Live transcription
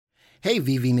Hey,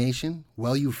 VV Nation.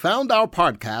 Well, you found our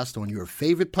podcast on your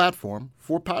favorite platform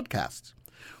for podcasts.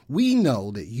 We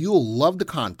know that you'll love the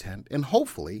content and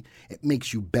hopefully it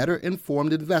makes you better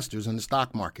informed investors in the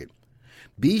stock market.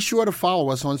 Be sure to follow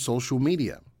us on social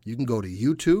media. You can go to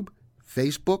YouTube,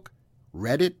 Facebook,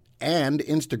 Reddit, and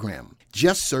Instagram.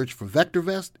 Just search for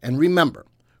VectorVest and remember,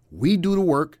 we do the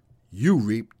work, you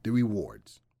reap the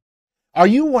rewards. Are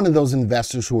you one of those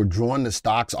investors who are drawn to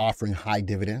stocks offering high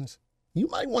dividends? You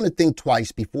might want to think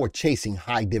twice before chasing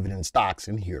high dividend stocks,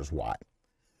 and here's why.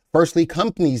 Firstly,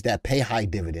 companies that pay high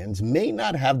dividends may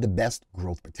not have the best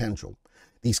growth potential.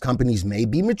 These companies may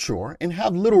be mature and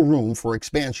have little room for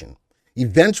expansion.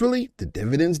 Eventually, the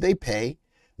dividends they pay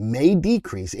may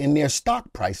decrease and their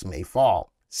stock price may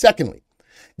fall. Secondly,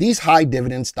 these high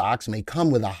dividend stocks may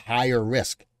come with a higher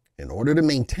risk. In order to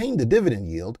maintain the dividend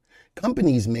yield,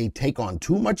 companies may take on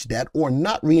too much debt or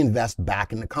not reinvest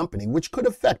back in the company, which could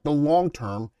affect the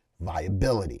long-term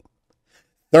viability.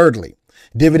 Thirdly,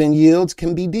 dividend yields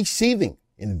can be deceiving.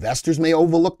 Investors may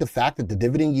overlook the fact that the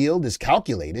dividend yield is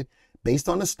calculated based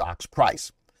on the stock's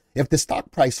price. If the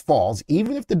stock price falls,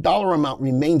 even if the dollar amount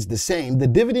remains the same, the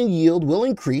dividend yield will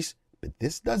increase, but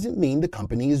this doesn't mean the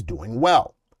company is doing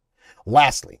well.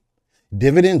 Lastly,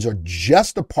 dividends are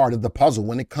just a part of the puzzle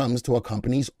when it comes to a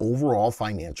company's overall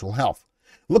financial health.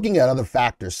 Looking at other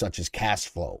factors such as cash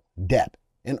flow, debt,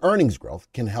 and earnings growth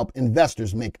can help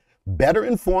investors make better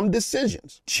informed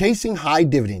decisions. Chasing high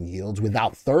dividend yields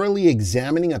without thoroughly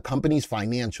examining a company's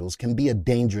financials can be a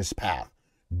dangerous path.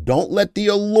 Don't let the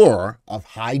allure of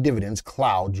high dividends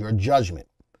cloud your judgment.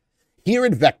 Here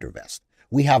at VectorVest,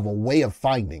 we have a way of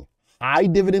finding high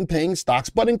dividend paying stocks,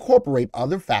 but incorporate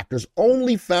other factors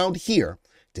only found here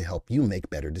to help you make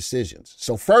better decisions.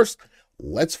 So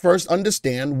let's first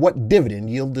understand what dividend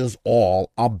yield is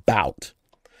all about.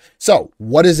 So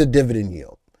what is a dividend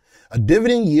yield? A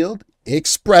dividend yield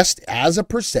expressed as a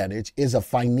percentage is a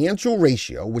financial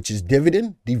ratio, which is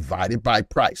dividend divided by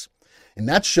price. And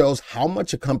that shows how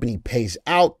much a company pays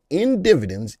out in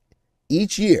dividends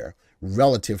each year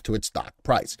relative to its stock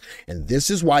price. And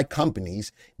this is why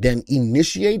companies then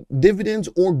initiate dividends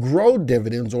or grow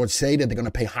dividends or say that they're going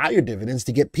to pay higher dividends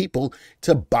to get people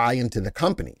to buy into the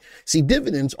company. See,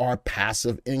 dividends are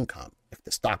passive income. If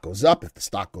the stock goes up, if the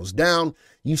stock goes down,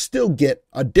 you still get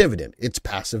a dividend. It's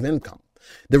passive income.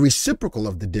 The reciprocal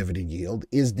of the dividend yield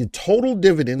is the total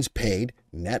dividends paid,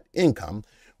 net income,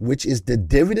 which is the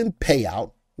dividend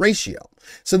payout ratio.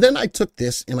 So then I took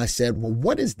this and I said, well,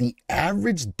 what is the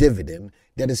average dividend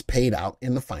that is paid out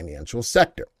in the financial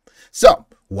sector? So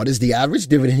what is the average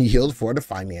dividend yield for the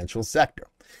financial sector?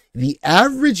 The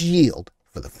average yield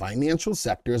for the financial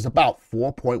sector is about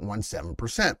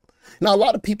 4.17%. Now, a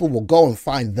lot of people will go and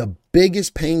find the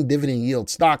biggest paying dividend yield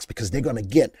stocks because they're going to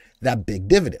get that big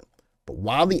dividend. But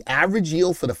while the average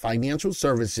yield for the financial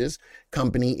services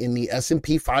company in the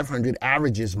S&P 500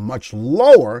 averages much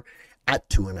lower at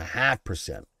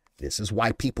 2.5%. This is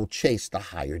why people chase the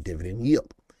higher dividend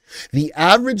yield. The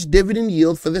average dividend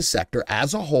yield for the sector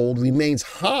as a whole remains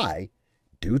high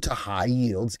due to high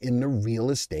yields in the real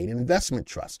estate investment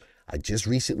trust. I just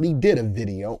recently did a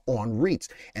video on REITs,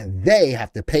 and they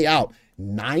have to pay out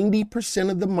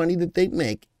 90% of the money that they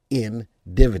make in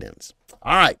dividends.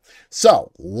 All right,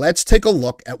 so let's take a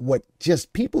look at what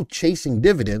just people chasing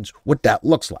dividends, what that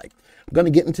looks like. I'm going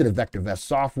to get into the VectorVest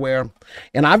software,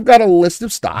 and I've got a list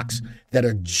of stocks that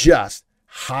are just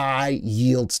high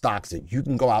yield stocks that you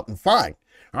can go out and find.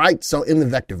 All right, so in the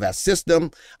VectorVest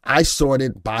system, I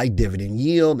sorted by dividend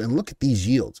yield, and look at these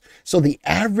yields. So the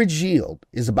average yield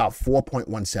is about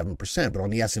 4.17%, but on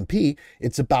the S&P,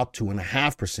 it's about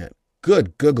 2.5%.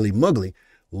 Good googly muggly.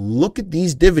 Look at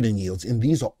these dividend yields, and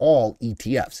these are all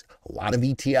ETFs. A lot of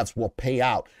ETFs will pay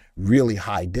out really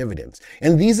high dividends.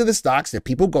 And these are the stocks that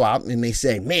people go out and they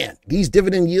say, man, these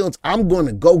dividend yields, I'm going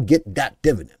to go get that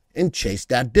dividend and chase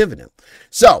that dividend.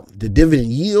 So the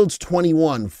dividend yields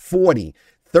 21, 40,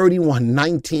 31,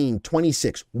 19,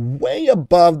 26, way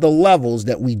above the levels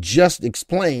that we just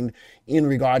explained in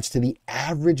regards to the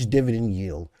average dividend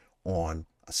yield on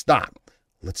a stock.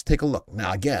 Let's take a look.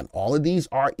 Now, again, all of these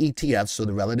are ETFs, so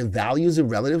the relative values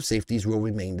and relative safeties will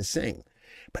remain the same.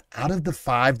 But out of the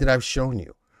 5 that I've shown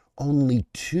you, only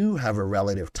 2 have a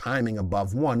relative timing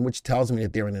above 1, which tells me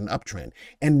that they're in an uptrend.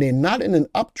 And they're not in an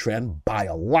uptrend by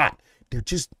a lot. They're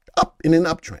just up in an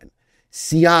uptrend.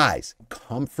 CIs,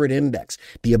 comfort index,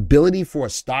 the ability for a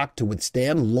stock to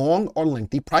withstand long or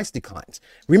lengthy price declines.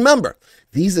 Remember,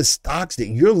 these are stocks that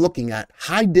you're looking at,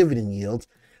 high dividend yields,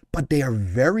 but they are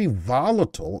very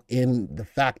volatile in the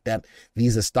fact that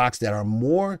these are stocks that are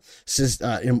more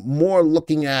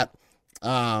looking at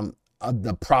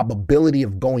the probability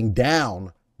of going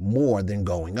down more than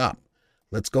going up.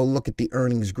 Let's go look at the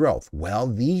earnings growth. Well,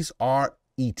 these are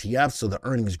ETFs, so the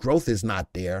earnings growth is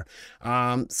not there.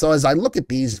 So as I look at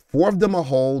these, 4 of them are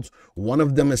holds, 1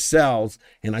 of them is sells,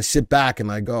 and I sit back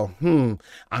and I go,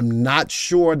 I'm not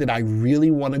sure that I really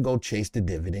want to go chase the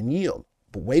dividend yield.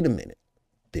 But wait a minute,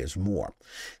 there's more.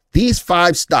 These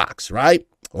 5 stocks, right,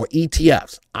 or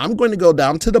ETFs, I'm going to go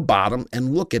down to the bottom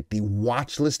and look at the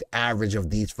watch list average of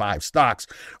these 5 stocks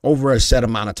over a set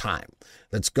amount of time.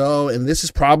 Let's go, and this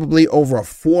is probably over a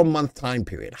 4-month time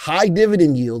period. High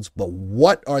dividend yields, but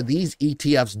what are these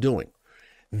ETFs doing?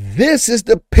 This is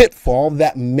the pitfall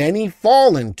that many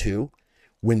fall into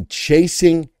when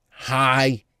chasing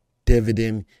high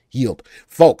dividend yield.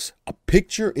 Folks, a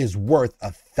picture is worth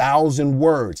 1,000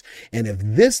 words. And if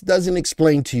this doesn't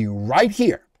explain to you right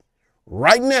here,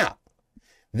 right now,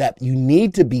 that you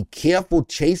need to be careful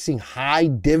chasing high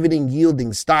dividend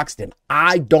yielding stocks, then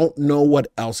I don't know what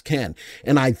else can.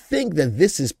 And I think that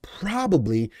this is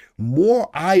probably more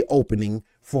eye-opening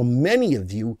for many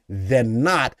of you than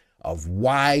not of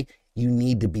why you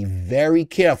need to be very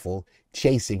careful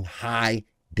chasing high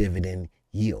dividend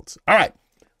yields. All right,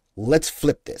 let's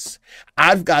flip this.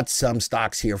 I've got some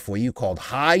stocks here for you called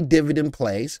high dividend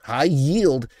plays, high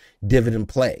yield dividend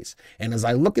plays. And as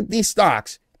I look at these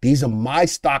stocks, these are my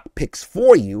stock picks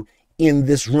for you in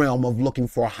this realm of looking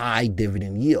for high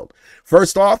dividend yield.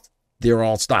 First off, they're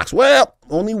all stocks. Well,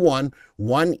 only one.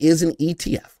 One is an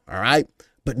ETF, all right?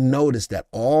 But notice that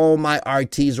all my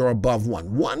RTs are above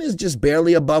 1. One is just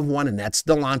barely above 1, and that's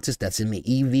Stellantis. That's in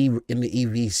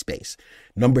the EV space.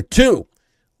 Number 2,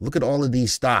 look at all of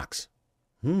these stocks.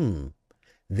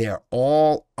 They're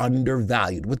all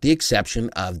undervalued with the exception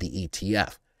of the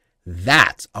ETF.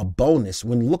 That's a bonus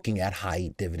when looking at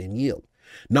high dividend yield.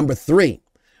 Number 3,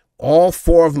 all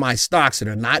 4 of my stocks that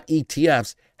are not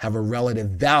ETFs have a relative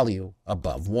value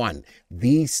above 1.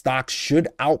 These stocks should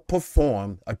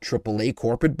outperform a AAA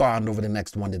corporate bond over the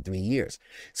next 1 to 3 years.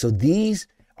 So these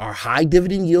are high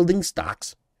dividend yielding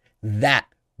stocks that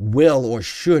will or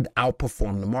should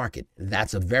outperform the market.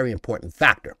 That's a very important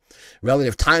factor.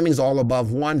 Relative timing is all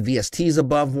above 1. VST is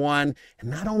above 1. And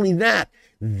not only that,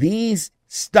 these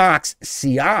stocks,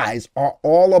 CIs, are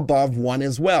all above 1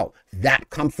 as well. That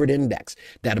comfort index,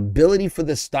 that ability for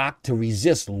the stock to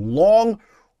resist long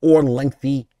or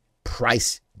lengthy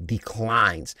price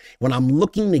declines. When I'm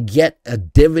looking to get a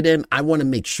dividend, I want to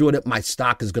make sure that my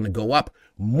stock is going to go up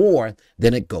more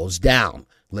than it goes down.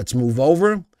 Let's move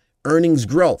over. Earnings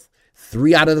growth.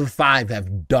 3 out of the 5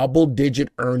 have double-digit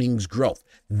earnings growth.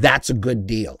 That's a good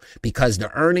deal because the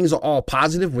earnings are all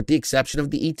positive with the exception of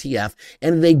the ETF,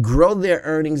 and they grow their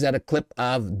earnings at a clip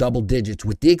of double digits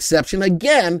with the exception,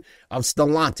 again, of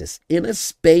Stellantis in a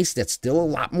space that's still a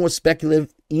lot more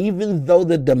speculative, even though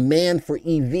the demand for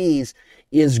EVs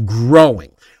is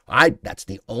growing. All right, that's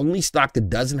the only stock that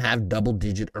doesn't have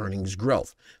double-digit earnings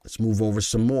growth. Let's move over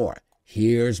some more.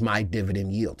 Here's my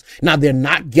dividend yield. Now, they're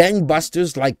not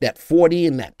gangbusters like that 40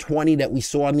 and that 20 that we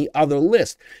saw on the other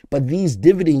list, but these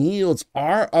dividend yields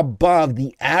are above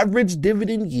the average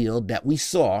dividend yield that we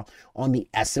saw on the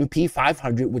S&P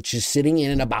 500, which is sitting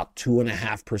in at about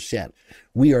 2.5%.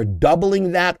 We are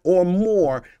doubling that or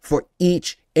more for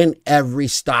each and every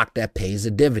stock that pays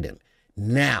a dividend.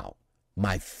 Now,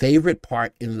 my favorite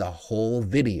part in the whole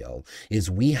video is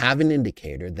we have an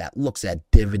indicator that looks at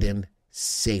dividend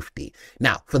safety.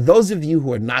 Now, for those of you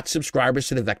who are not subscribers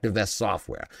to the VectorVest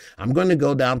software, I'm going to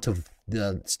go down to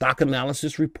the stock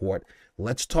analysis report.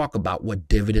 Let's talk about what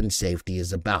dividend safety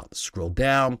is about. Scroll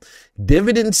down.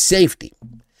 Dividend safety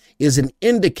is an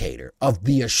indicator of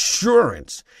the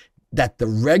assurance that the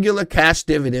regular cash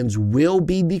dividends will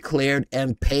be declared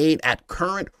and paid at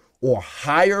current or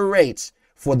higher rates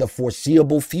for the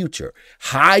foreseeable future.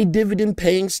 High dividend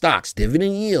paying stocks,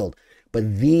 dividend yield,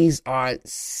 but these are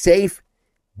safe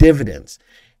dividends.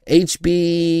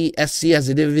 HBSC has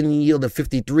a dividend yield of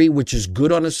 53, which is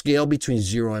good on a scale between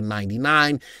 0 and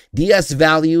 99. DS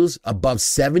values above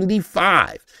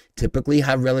 75 typically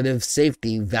have relative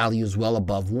safety values well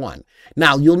above 1.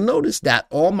 Now, you'll notice that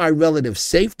all my relative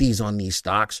safeties on these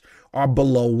stocks are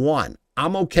below 1.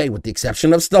 I'm okay with the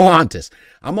exception of Stellantis.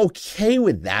 I'm okay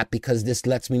with that because this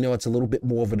lets me know it's a little bit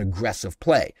more of an aggressive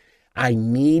play. I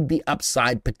need the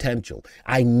upside potential.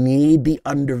 I need the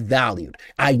undervalued.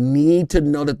 I need to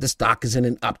know that the stock is in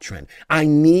an uptrend. I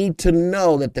need to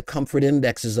know that the comfort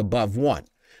index is above 1.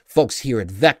 Folks, here at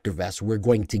VectorVest, we're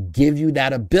going to give you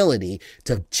that ability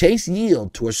to chase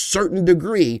yield to a certain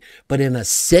degree, but in a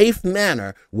safe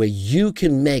manner where you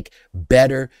can make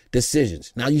better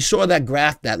decisions. Now, you saw that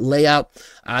graph, that layout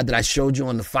that I showed you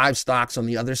on the 5 stocks on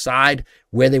the other side,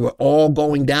 where they were all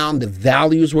going down, the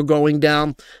values were going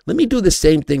down. Let me do the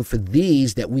same thing for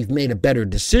these that we've made a better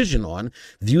decision on.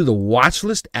 View the watch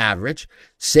list average,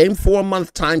 same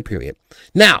 4-month time period.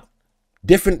 Now,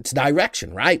 different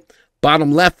direction, right?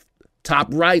 Bottom left, top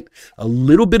right, a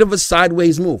little bit of a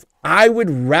sideways move. I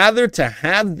would rather to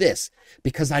have this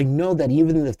because I know that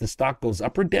even if the stock goes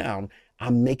up or down,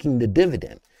 I'm making the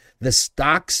dividend. The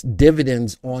stock's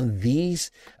dividends on these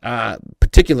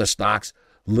particular stocks,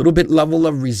 little bit level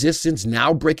of resistance,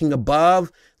 now breaking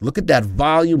above. Look at that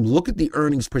volume, look at the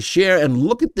earnings per share, and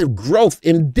look at the growth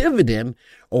in dividend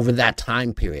over that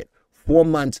time period. 4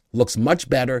 months looks much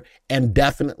better and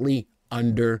definitely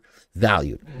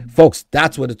undervalued. Folks,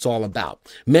 that's what it's all about.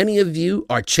 Many of you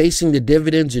are chasing the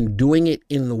dividends and doing it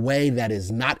in the way that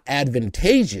is not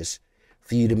advantageous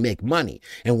for you to make money.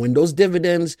 And when those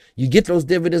dividends, you get those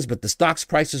dividends, but the stock's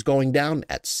price is going down,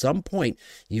 at some point,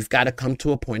 you've got to come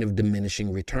to a point of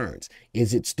diminishing returns.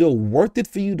 Is it still worth it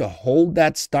for you to hold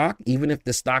that stock, even if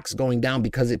the stock's going down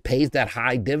because it pays that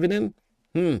high dividend?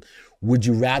 Would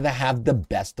you rather have the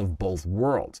best of both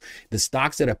worlds? The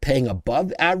stocks that are paying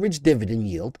above average dividend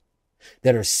yield,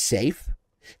 that are safe,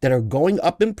 that are going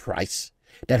up in price,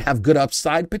 that have good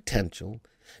upside potential,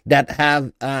 that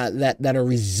have that are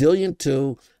resilient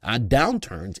to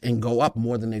downturns and go up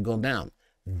more than they go down.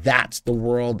 That's the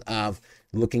world of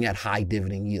looking at high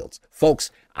dividend yields.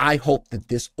 Folks, I hope that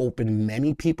this opened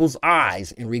many people's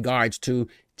eyes in regards to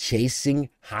chasing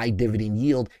high dividend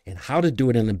yield and how to do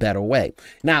it in a better way.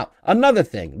 Now, another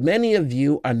thing, many of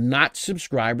you are not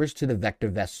subscribers to the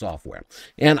VectorVest software,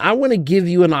 and I want to give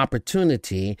you an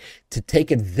opportunity to take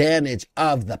advantage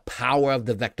of the power of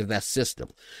the VectorVest system.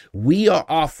 We are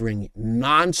offering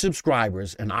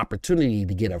non-subscribers an opportunity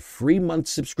to get a free month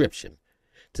subscription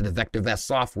to the VectorVest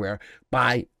software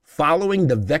by following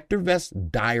the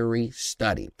VectorVest diary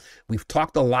study. We've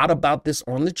talked a lot about this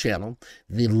on the channel.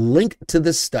 The link to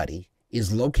the study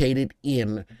is located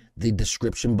in the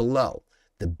description below.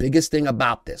 The biggest thing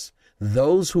about this,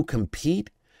 those who complete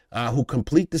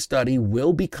the study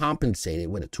will be compensated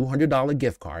with a $200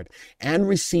 gift card and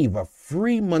receive a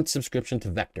free month subscription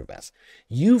to VectorVest.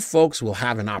 You folks will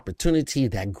have an opportunity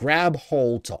to grab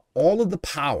hold to all of the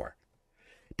power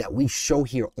that we show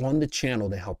here on the channel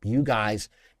to help you guys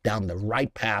down the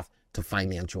right path to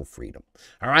financial freedom.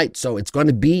 All right, so it's going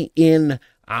to be in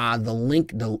the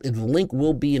link. The link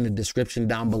will be in the description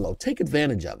down below. Take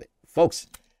advantage of it. Folks,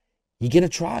 you get a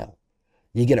trial.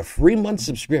 You get a free month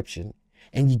subscription,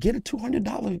 and you get a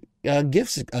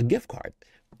 $200 gift card.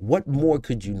 What more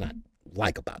could you not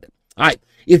like about it? All right,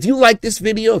 if you like this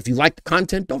video, if you like the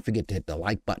content, don't forget to hit the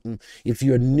like button. If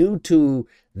you're new to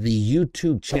the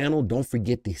YouTube channel, don't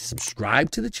forget to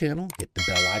subscribe to the channel, hit the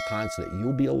bell icon so that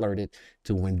you'll be alerted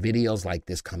to when videos like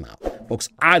this come out. Folks,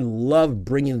 I love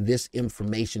bringing this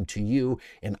information to you,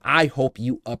 and I hope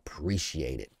you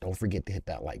appreciate it. Don't forget to hit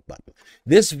that like button.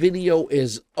 This video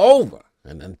is over,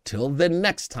 and until the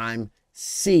next time,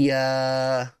 see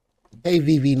ya. Hey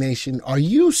VV Nation, are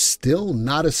you still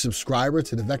not a subscriber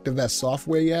to the VectorVest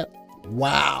software yet?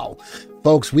 Wow.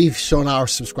 Folks, we've shown our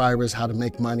subscribers how to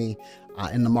make money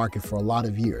in the market for a lot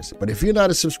of years. But if you're not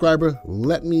a subscriber,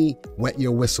 let me wet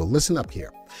your whistle. Listen up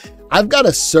here. I've got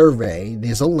a survey.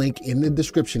 There's a link in the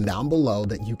description down below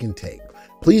that you can take.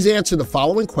 Please answer the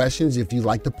following questions if you'd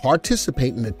like to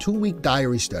participate in the 2-week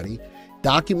diary study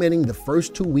documenting the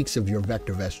first 2 weeks of your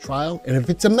VectorVest trial. And if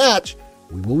it's a match,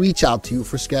 we will reach out to you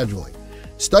for scheduling.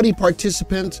 Study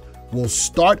participants will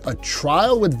start a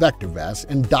trial with VectorVest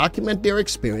and document their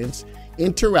experience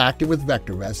interacting with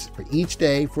VectorVest for each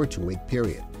day for a 2-week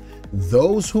period.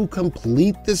 Those who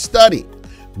complete the study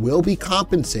will be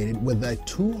compensated with a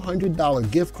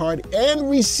 $200 gift card and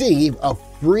receive a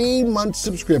free month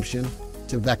subscription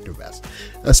to VectorVest.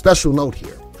 A special note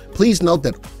here. Please note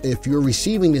that if you're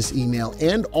receiving this email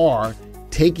and are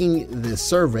taking the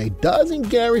survey, doesn't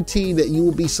guarantee that you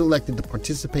will be selected to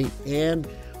participate and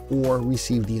or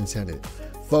receive the incentive.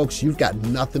 Folks, you've got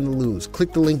nothing to lose.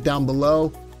 Click the link down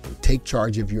below and take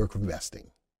charge of your investing.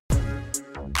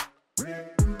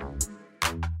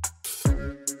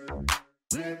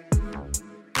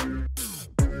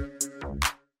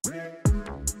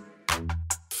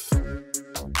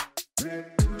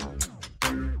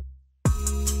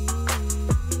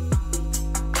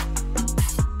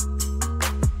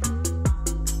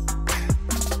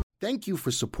 Thank you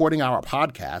for supporting our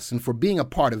podcast and for being a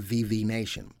part of VV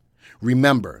Nation.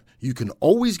 Remember, you can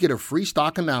always get a free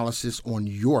stock analysis on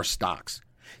your stocks.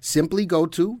 Simply go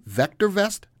to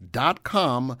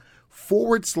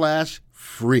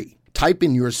VectorVest.com/free. Type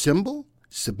in your symbol,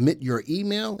 submit your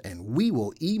email, and we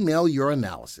will email your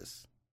analysis.